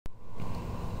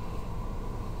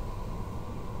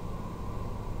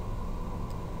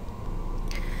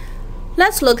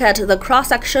Let's look at the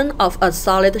cross-section of a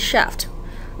solid shaft.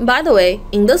 By the way,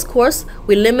 in this course,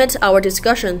 we limit our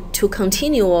discussion to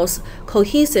continuous,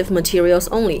 cohesive materials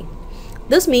only.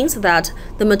 This means that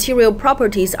the material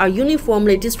properties are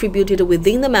uniformly distributed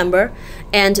within the member,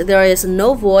 and there is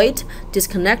no void,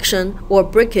 disconnection, or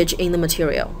breakage in the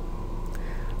material.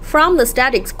 From the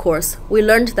statics course, we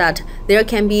learned that there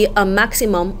can be a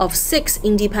maximum of 6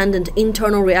 independent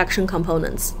internal reaction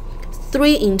components,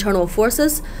 3 internal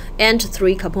forces, and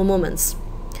 3 couple moments.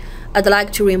 I'd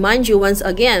like to remind you once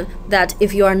again that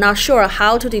if you are not sure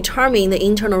how to determine the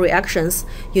internal reactions,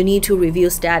 you need to review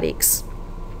statics.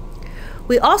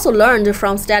 We also learned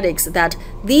from statics that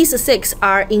these 6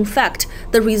 are in fact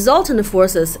the resultant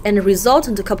forces and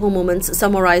resultant couple moments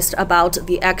summarized about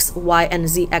the x, y, and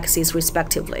z axes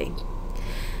respectively.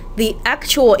 The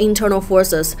actual internal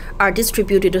forces are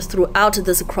distributed throughout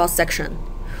this cross-section.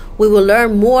 We will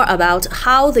learn more about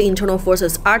how the internal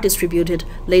forces are distributed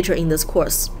later in this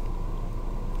course.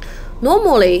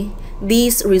 Normally,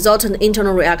 these resultant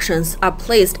internal reactions are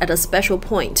placed at a special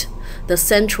point, the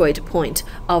centroid point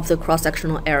of the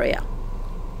cross-sectional area.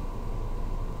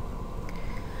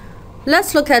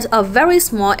 Let's look at a very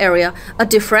small area, a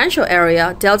differential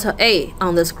area, delta A,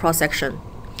 on this cross-section.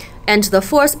 And the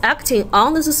force acting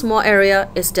on this small area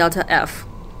is delta F.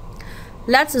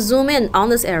 Let's zoom in on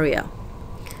this area.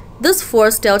 This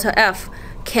force, delta F,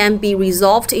 can be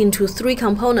resolved into 3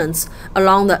 components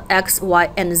along the x,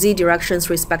 y, and z directions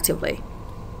respectively.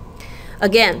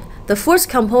 Again, the force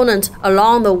component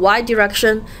along the y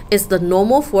direction is the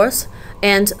normal force,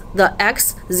 and the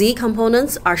x, z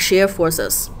components are shear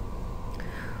forces.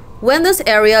 When this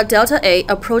area delta A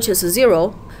approaches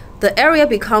 0, the area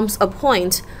becomes a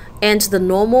point, and the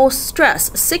normal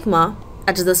stress sigma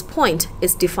at this point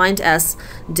is defined as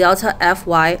delta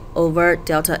Fy over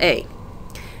delta A.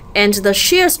 And the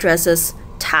shear stresses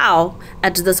tau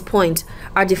at this point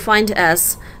are defined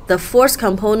as the force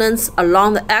components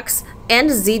along the x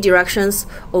and z directions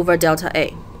over delta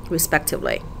A,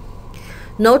 respectively.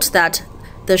 Note that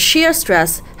the shear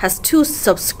stress has 2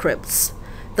 subscripts.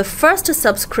 The first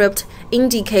subscript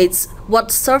indicates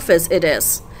what surface it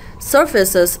is.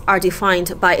 Surfaces are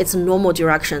defined by its normal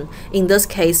direction, in this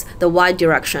case the y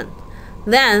direction.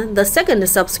 Then the second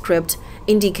subscript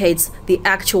indicates the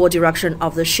actual direction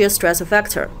of the shear stress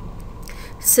vector.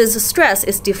 Since stress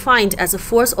is defined as a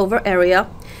force over area,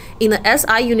 in the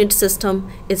SI unit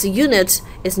system, its unit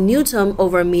is Newton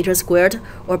over meter squared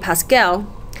or Pascal,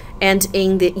 and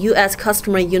in the US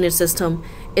customer unit system,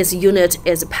 its unit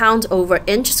is pound over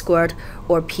inch squared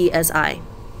or PSI.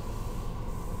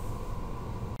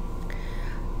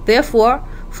 Therefore,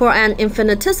 for an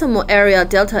infinitesimal area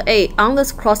delta A on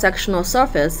this cross-sectional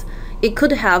surface, it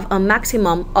could have a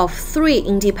maximum of 3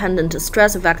 independent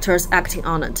stress vectors acting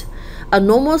on it, a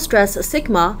normal stress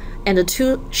sigma and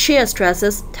 2 shear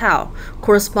stresses tau,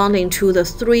 corresponding to the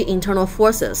 3 internal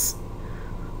forces.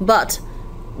 But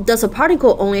does a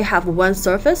particle only have one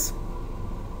surface?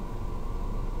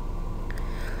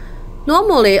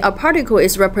 Normally, a particle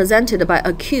is represented by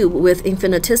a cube with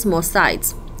infinitesimal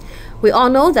sides. We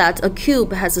all know that a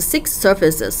cube has 6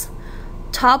 surfaces: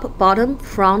 top, bottom,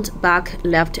 front, back,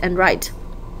 left, and right.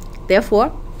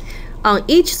 Therefore, on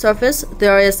each surface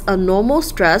there is a normal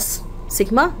stress,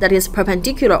 sigma, that is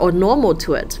perpendicular or normal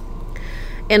to it,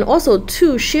 and also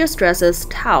 2 shear stresses,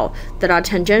 tau, that are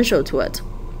tangential to it.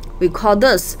 We call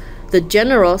this the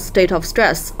general state of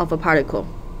stress of a particle.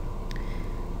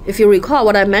 If you recall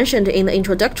what I mentioned in the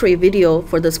introductory video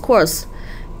for this course,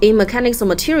 in mechanics of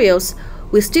materials,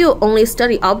 we still only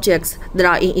study objects that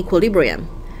are in equilibrium.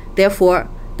 Therefore,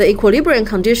 the equilibrium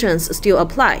conditions still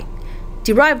apply.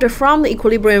 Derived from the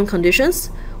equilibrium conditions,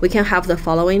 we can have the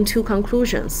following 2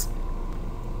 conclusions.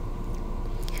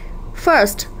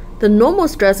 First, the normal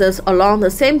stresses along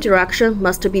the same direction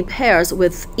must be pairs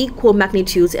with equal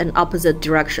magnitudes and opposite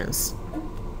directions.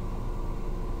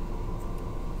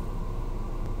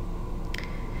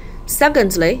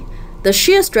 Secondly, the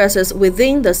shear stresses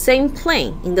within the same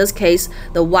plane, in this case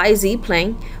the YZ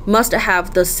plane, must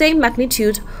have the same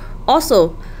magnitude.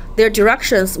 Also, their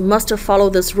directions must follow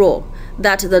this rule,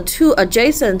 that the 2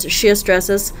 adjacent shear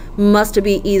stresses must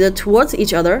be either towards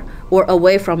each other or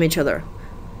away from each other.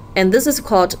 And this is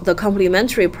called the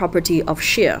complementary property of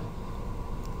shear.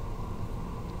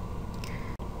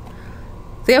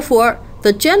 Therefore,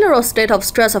 the general state of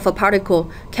stress of a particle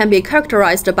can be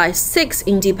characterized by 6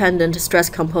 independent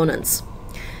stress components.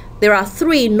 There are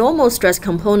 3 normal stress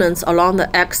components along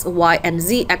the x, y, and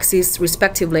z axes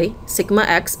respectively, sigma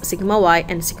x, sigma y,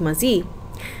 and sigma z,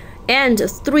 and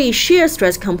 3 shear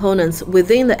stress components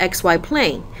within the xy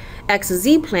plane,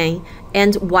 xz plane,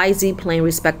 and yz plane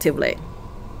respectively.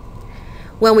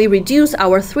 When we reduce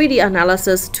our 3D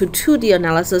analysis to 2D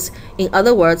analysis, in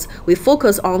other words, we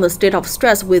focus on the state of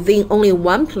stress within only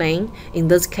one plane, in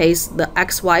this case the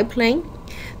XY plane,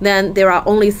 then there are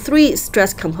only 3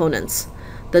 stress components: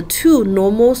 the 2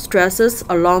 normal stresses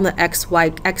along the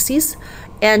XY axis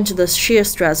and the shear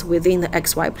stress within the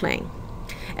XY plane.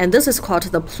 And this is called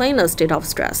the planar state of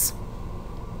stress.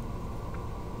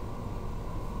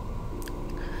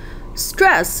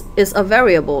 Stress is a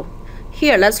variable.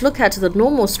 Here, let's look at the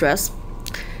normal stress.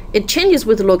 It changes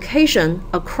with location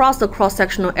across the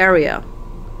cross-sectional area.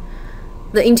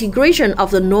 The integration of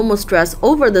the normal stress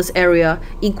over this area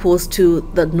equals to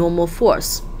the normal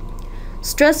force.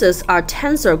 Stresses are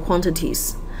tensor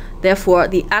quantities. Therefore,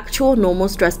 the actual normal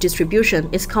stress distribution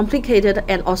is complicated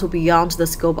and also beyond the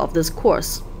scope of this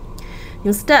course.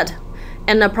 Instead,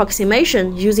 an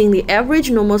approximation using the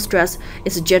average normal stress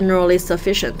is generally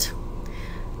sufficient.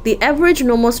 The average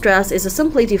normal stress is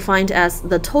simply defined as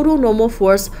the total normal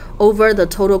force over the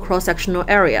total cross-sectional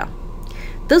area.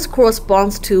 This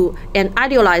corresponds to an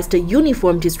idealized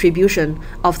uniform distribution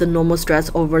of the normal stress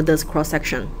over this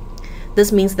cross-section.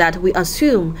 This means that we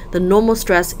assume the normal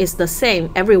stress is the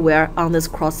same everywhere on this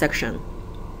cross-section.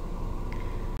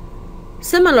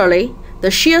 Similarly, the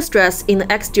shear stress in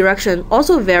the x direction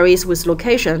also varies with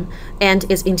location, and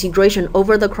its integration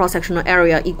over the cross-sectional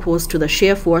area equals to the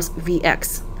shear force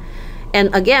Vx.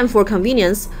 And again, for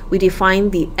convenience, we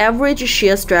define the average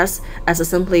shear stress as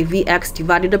simply Vx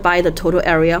divided by the total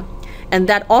area, and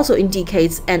that also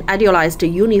indicates an idealized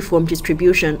uniform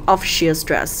distribution of shear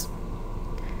stress.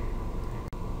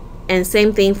 And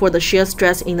same thing for the shear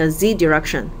stress in the z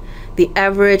direction. The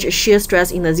average shear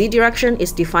stress in the z direction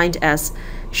is defined as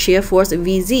shear force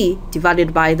Vz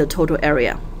divided by the total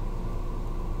area.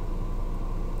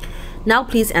 Now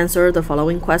please answer the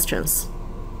following questions.